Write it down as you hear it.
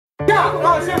Yeah,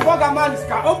 no, say Boga man is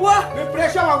car. Oh, what? The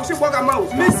pressure I will say Boga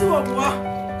mouse. Miss you, what?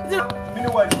 You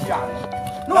know what?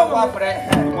 No, what?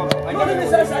 No, this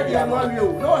is a idea. No,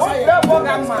 you. No, say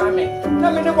Boga mammy.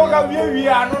 Let me know Boga we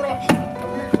are. No,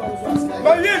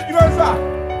 but yes, you know, sir.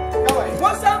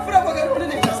 What's up for a Boga?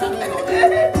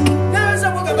 There's a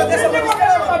Boga, but there's a Boga.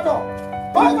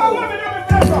 Boga, let me know the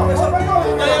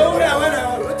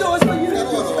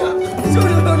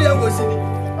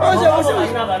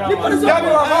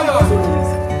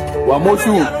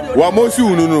Wamosu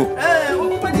no.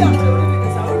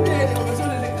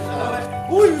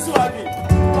 Who you so happy?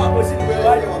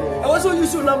 I was so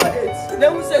used to number 8.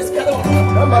 Then we say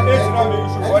number 8 number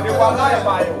issue. What they were lying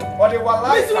by you. What they were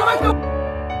lying.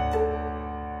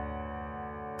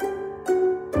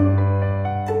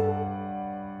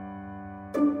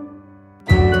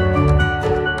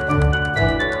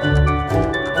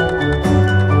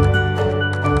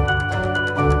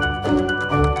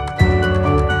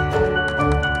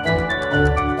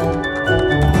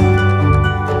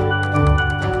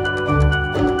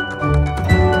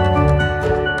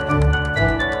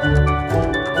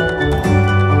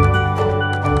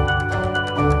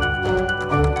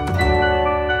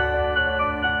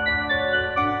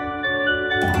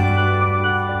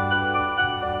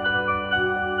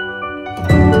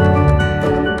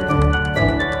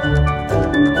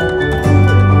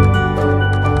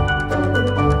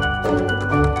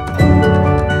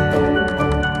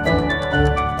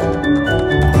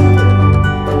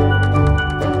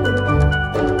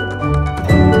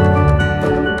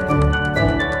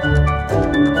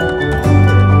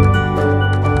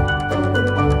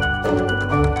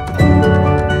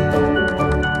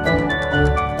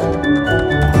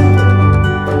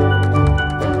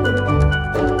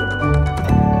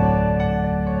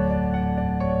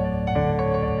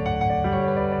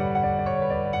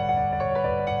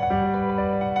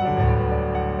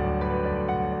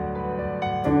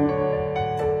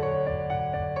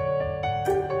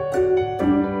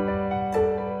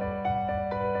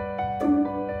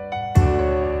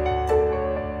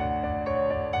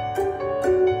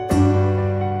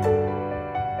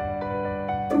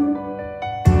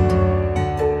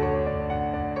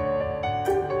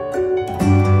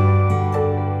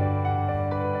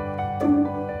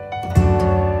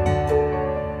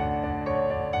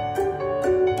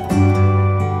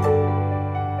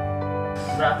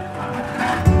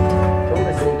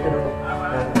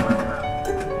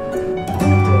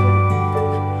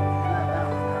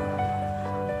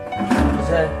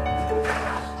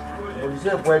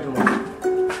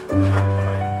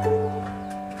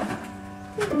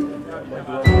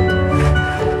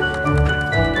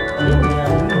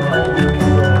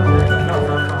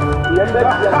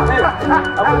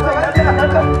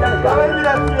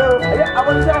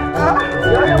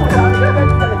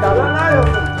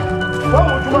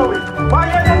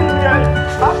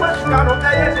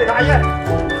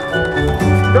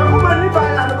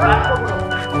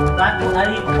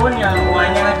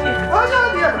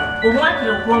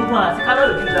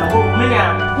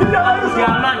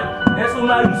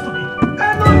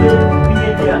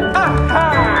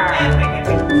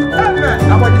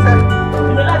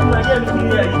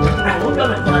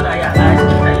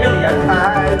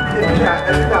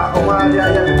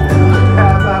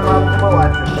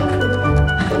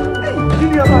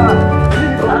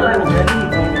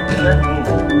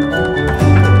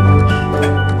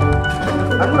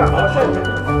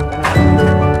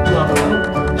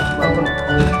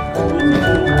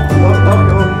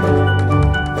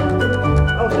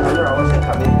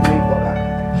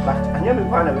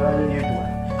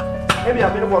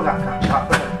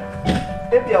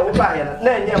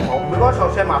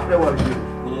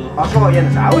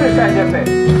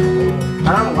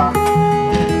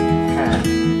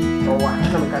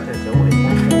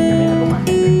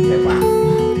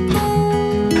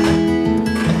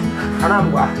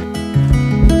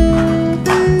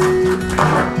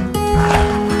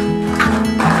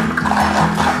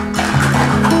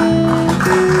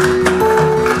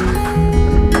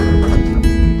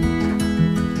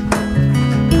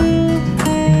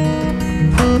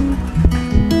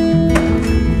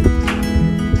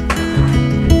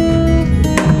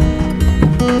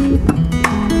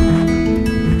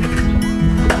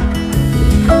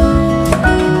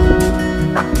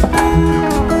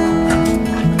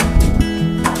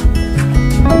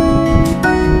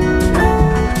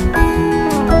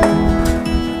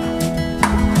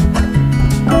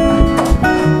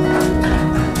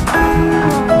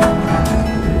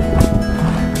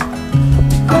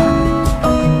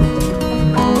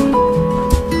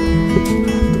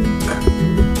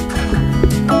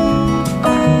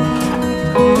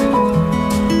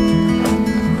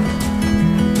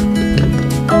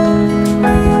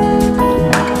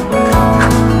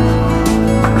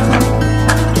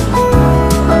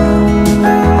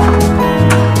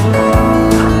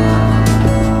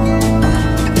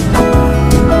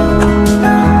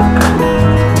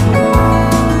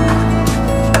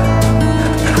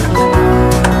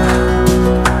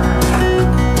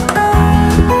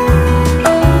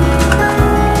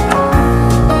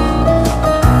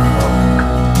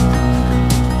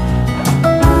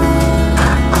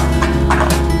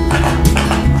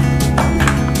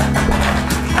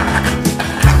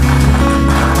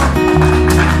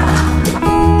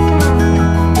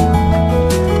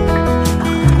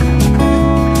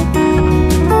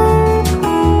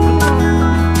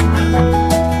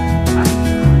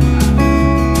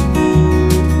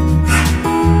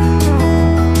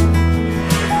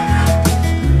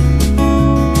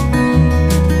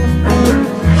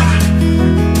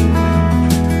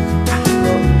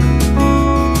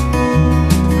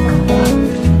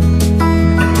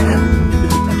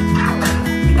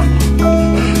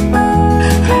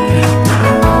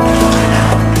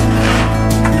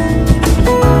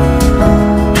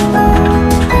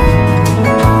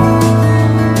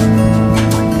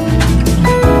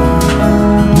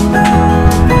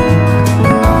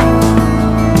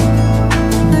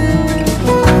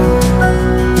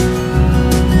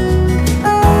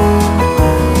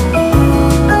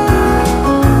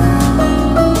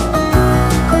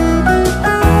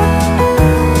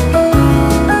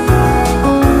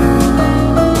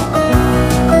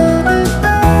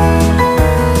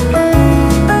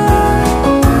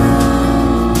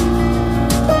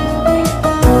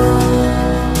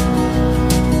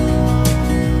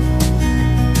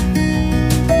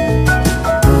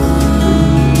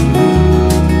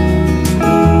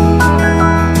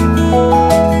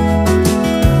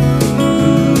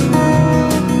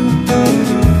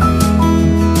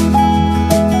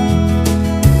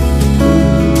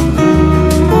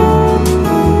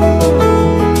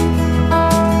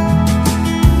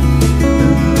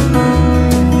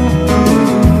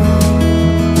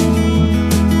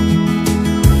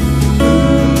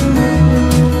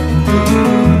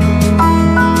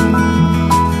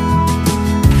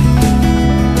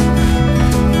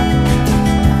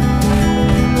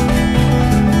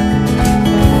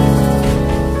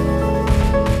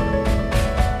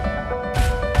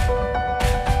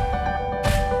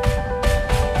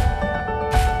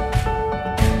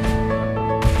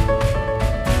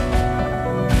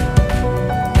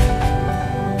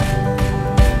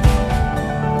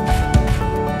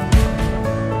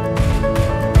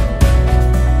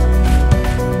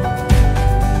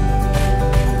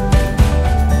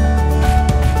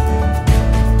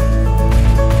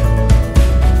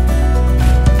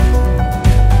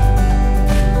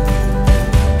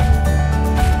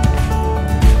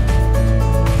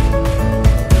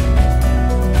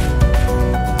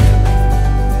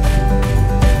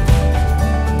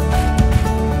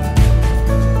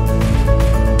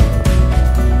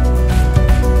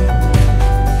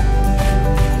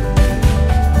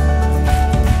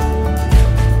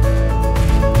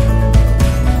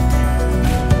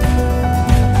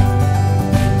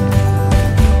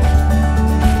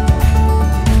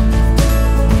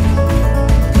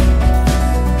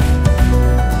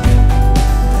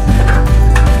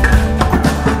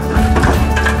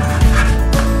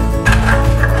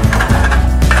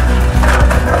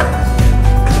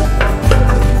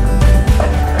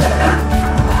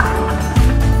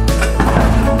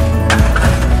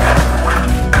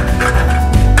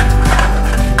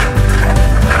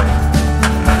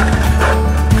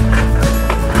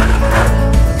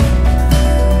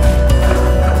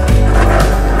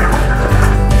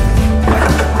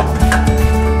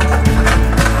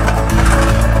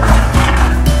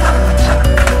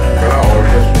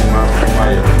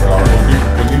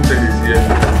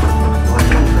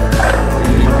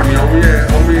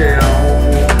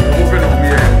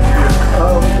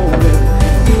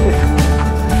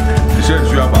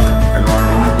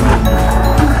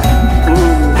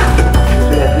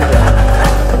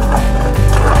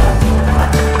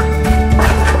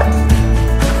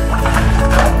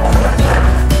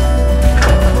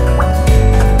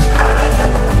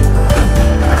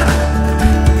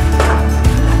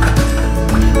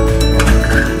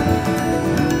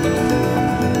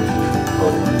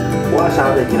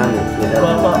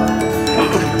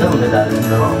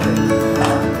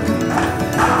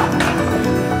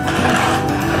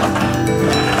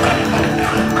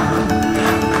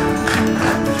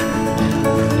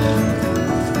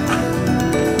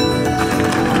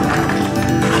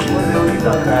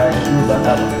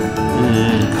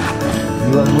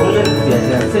 was more than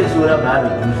say you have had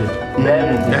it.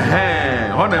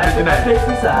 Honor,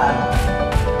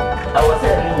 I was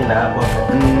saying in our book.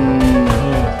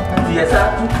 Yes, I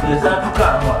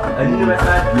come, and you never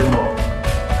had you more.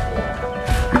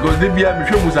 Because they be a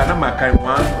mission was an American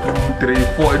 1, 2, 3,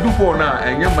 4. I do 4 now,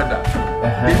 and your mother.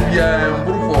 They be a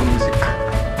good for music.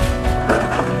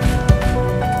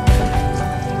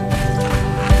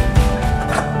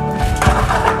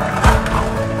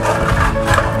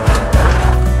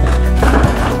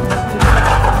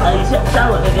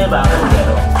 Shower again about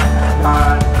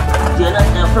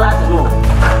flat room.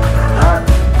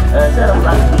 Set of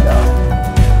flat down.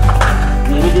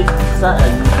 The immediate sun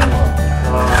and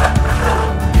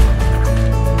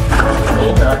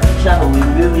shower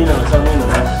will be in something of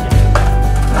that shit.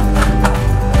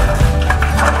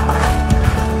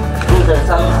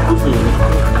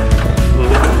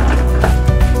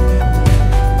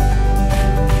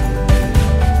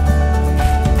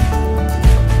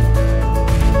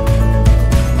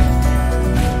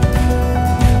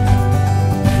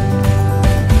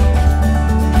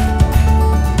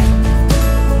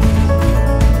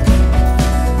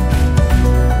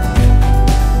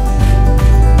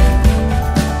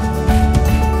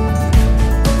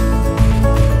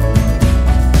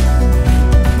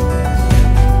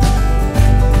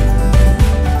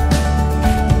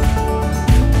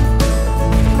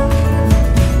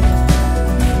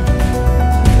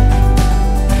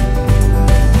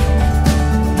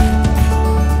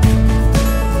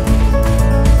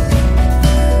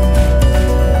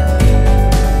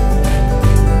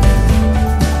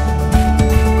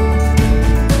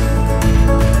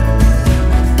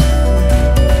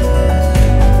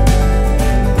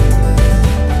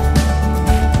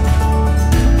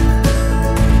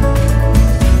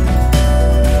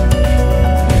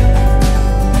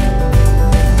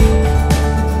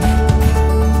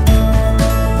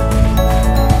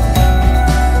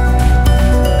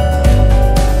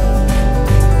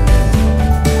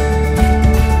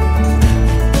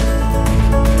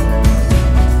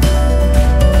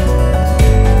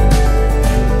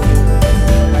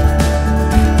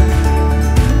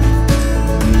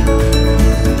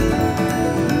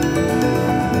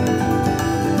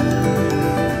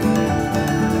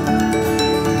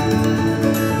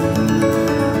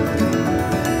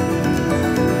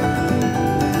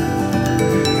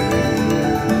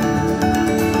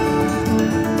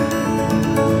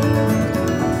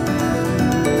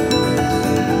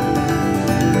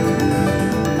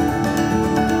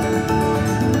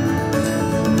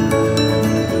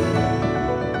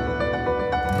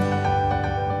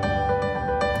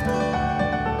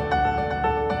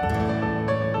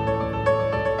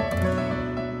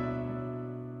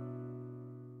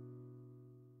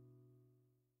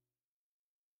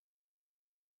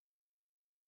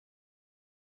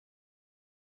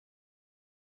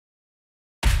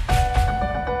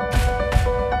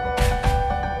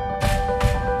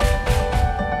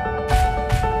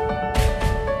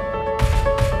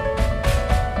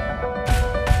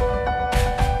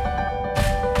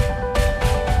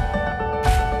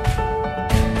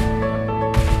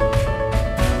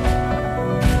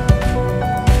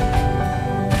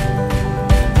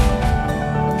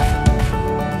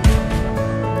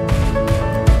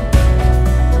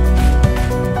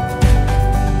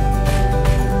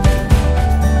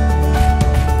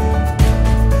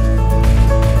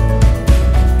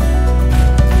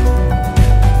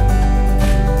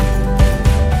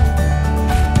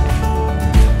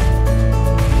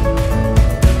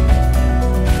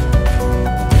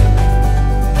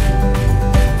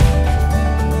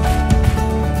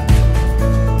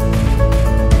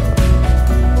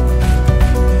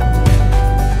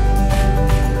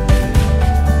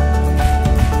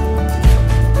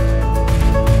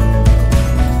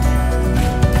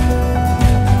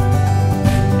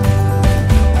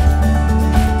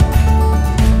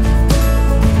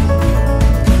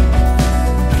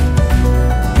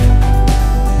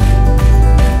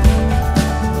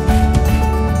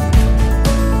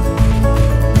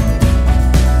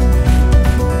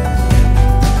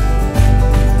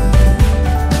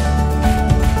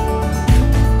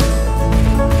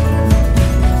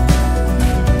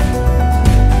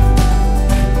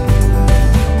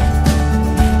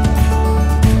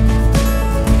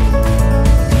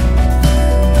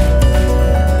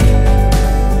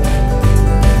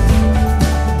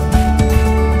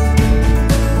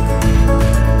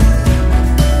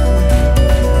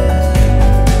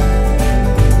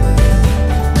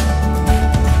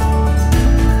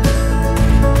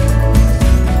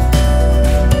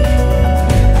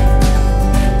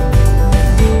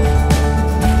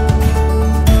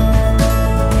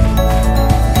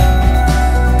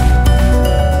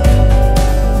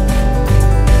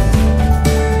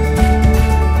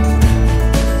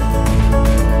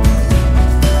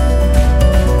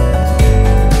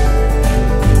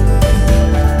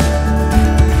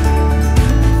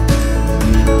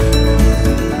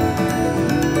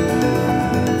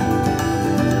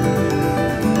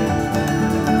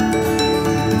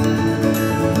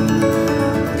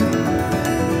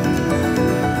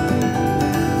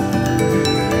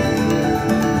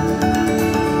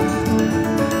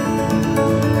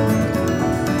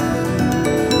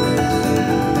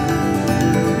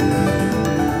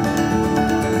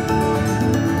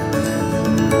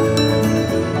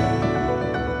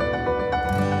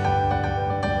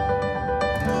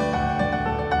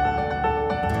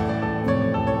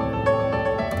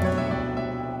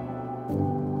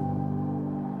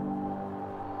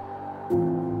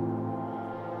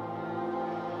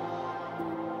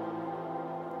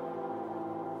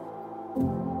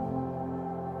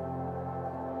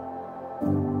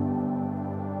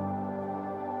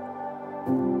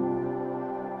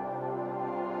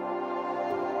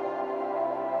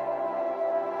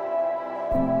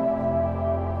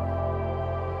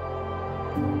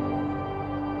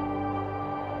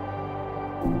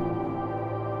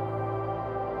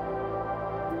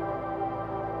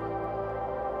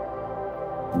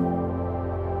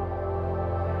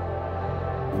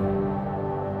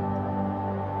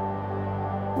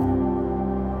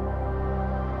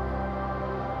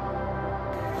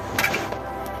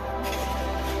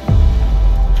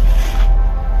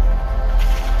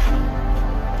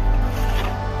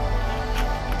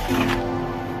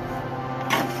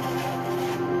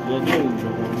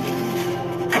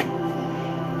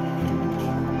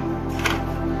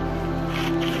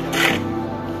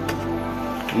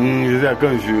 也在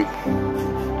更虚。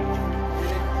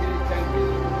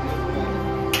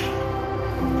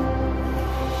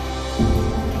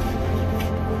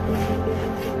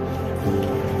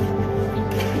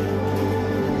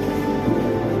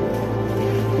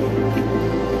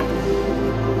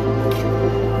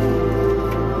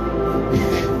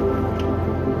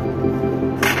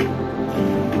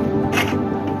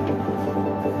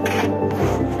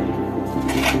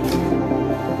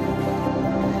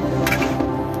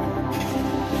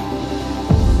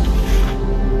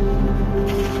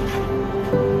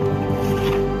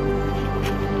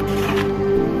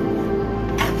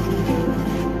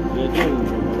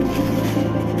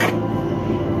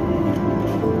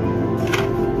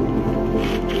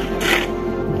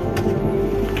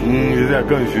也在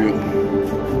更虚。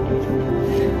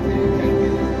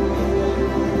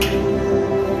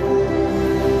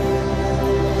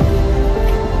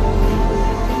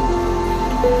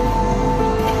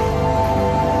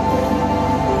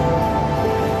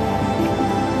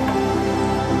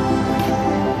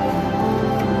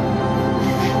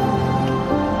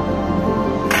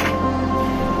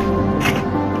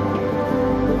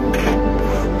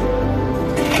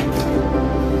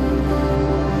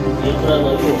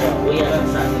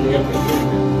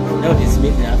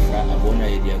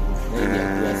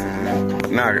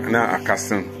Na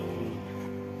akasan.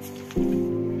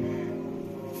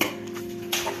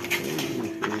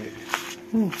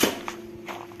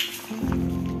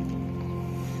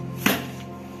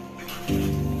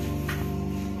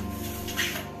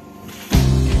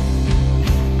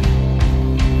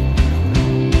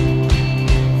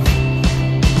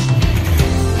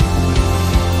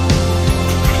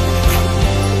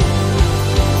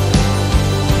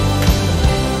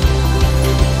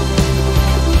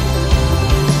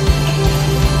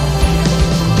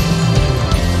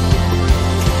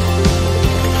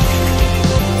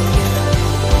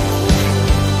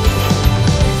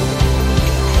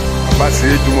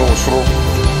 Passei de uma só,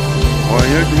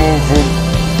 olha de uma voo.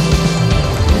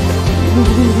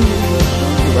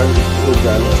 Vai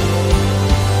jogar.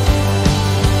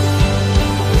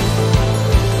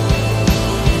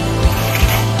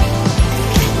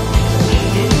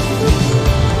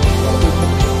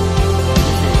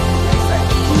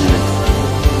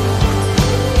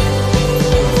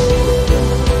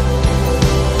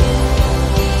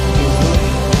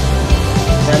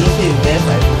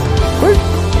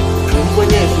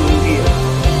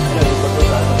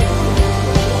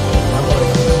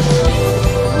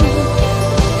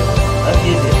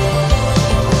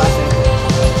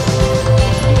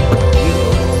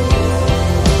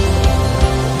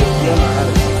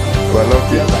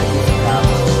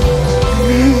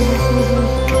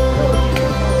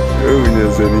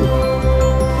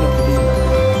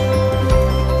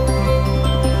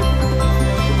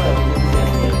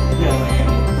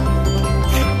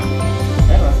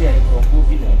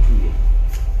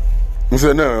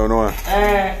 Musa no no.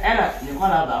 Ela ni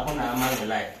kola ba ko na ma the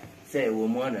life. Say wo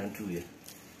more than 2 years.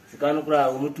 Sika no kura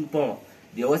wo mu 2 pound.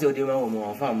 Dey wo say o dey ma wo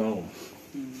mo fa ma wo.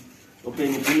 O pe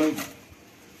ni bi ma.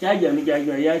 Charge mi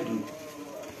jaja ya du.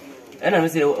 Ena me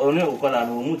say o no kola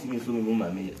no wo mu ti mi so mi mu ma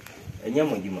me. Enya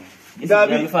mo jima. Isi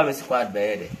mi fa me squad be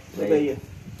ye de. Be ye.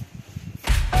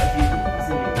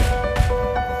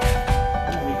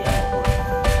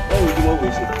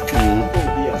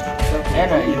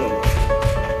 Ena you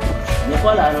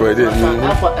foi dele.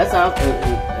 Essa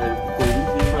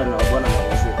coisa não boa na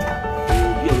você.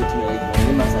 Eu vou te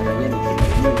ir mais a minha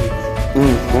o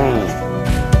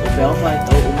Bel faz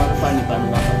o mano faz para não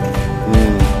lá.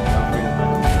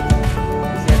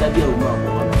 Você dá bem o mano.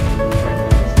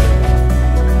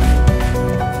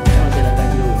 Não sei da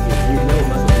casa eu não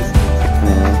mas isso.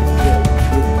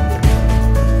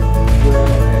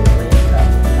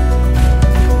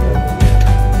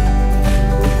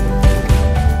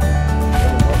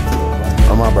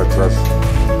 Atrás.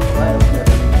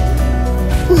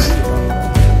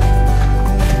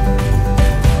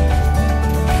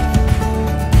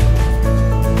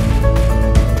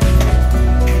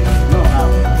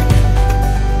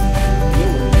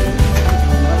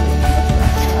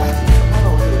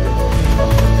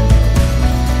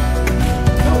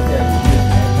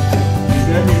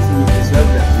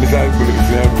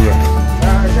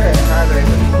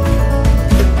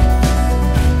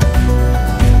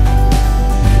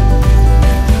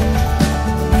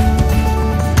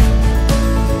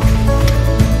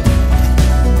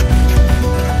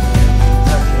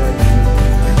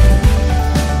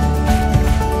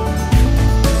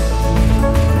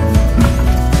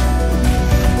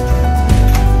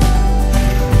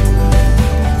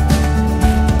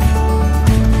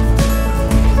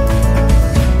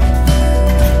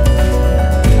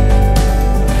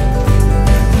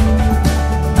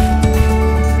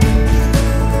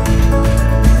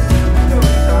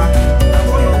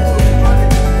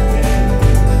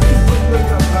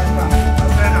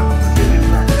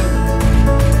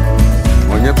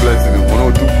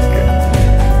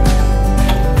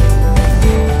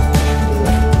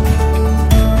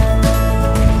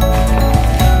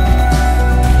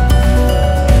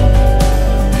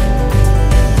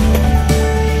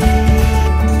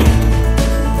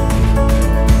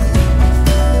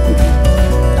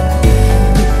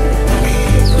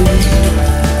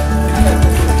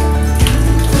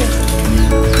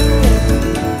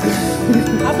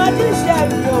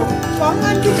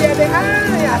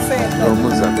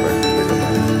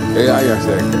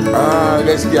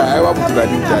 gaskiya ai babu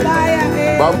tunanin jayi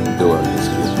babu da wa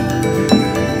gaskiya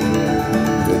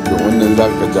to wannan za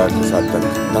ka ja ka sa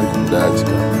tank da ya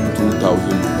cika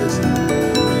 2000 liters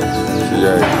shi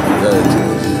ya yi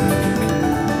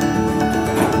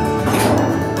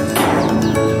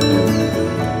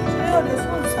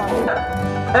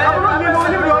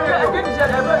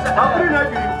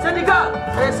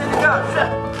Syndicat